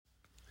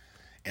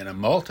In a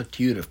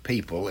multitude of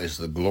people is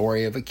the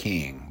glory of a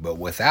king, but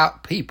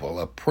without people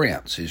a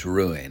prince is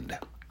ruined.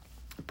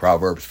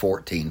 Proverbs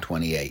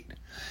 14:28.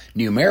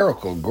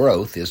 Numerical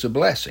growth is a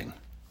blessing.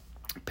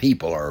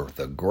 People are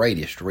the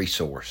greatest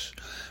resource.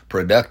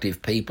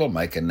 Productive people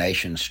make a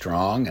nation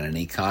strong and an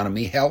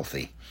economy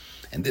healthy,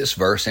 and this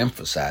verse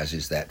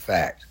emphasizes that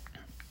fact.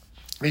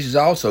 This is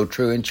also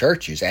true in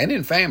churches and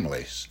in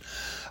families.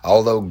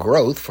 Although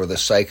growth for the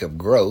sake of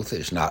growth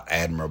is not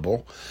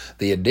admirable,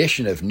 the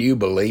addition of new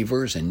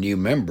believers and new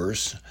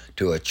members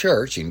to a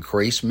church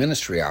increase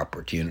ministry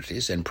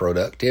opportunities and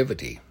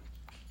productivity.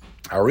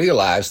 I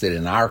realize that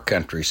in our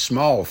country,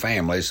 small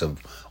families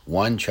of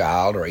one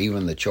child or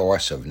even the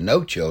choice of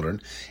no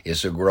children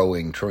is a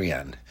growing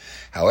trend.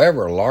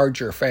 However,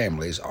 larger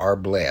families are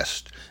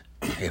blessed.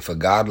 If a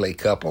godly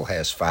couple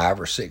has 5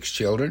 or 6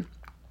 children,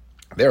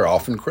 they're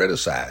often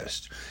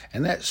criticized,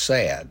 and that's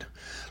sad.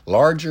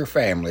 Larger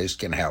families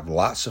can have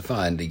lots of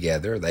fun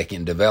together. They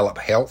can develop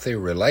healthy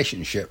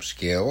relationship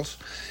skills,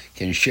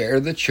 can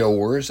share the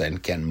chores,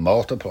 and can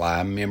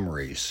multiply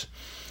memories.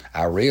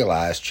 I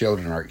realize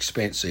children are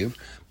expensive,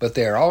 but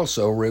they're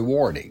also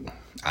rewarding.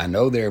 I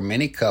know there are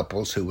many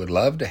couples who would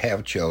love to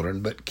have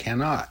children but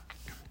cannot.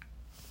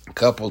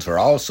 Couples are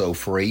also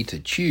free to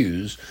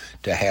choose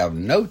to have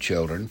no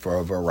children for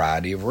a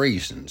variety of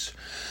reasons.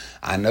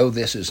 I know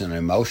this is an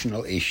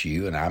emotional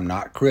issue, and I'm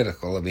not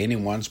critical of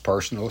anyone's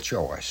personal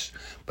choice,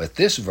 but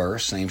this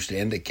verse seems to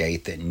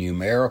indicate that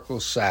numerical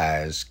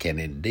size can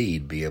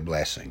indeed be a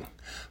blessing.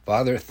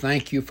 Father,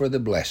 thank you for the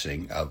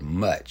blessing of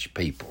much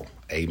people.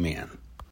 Amen.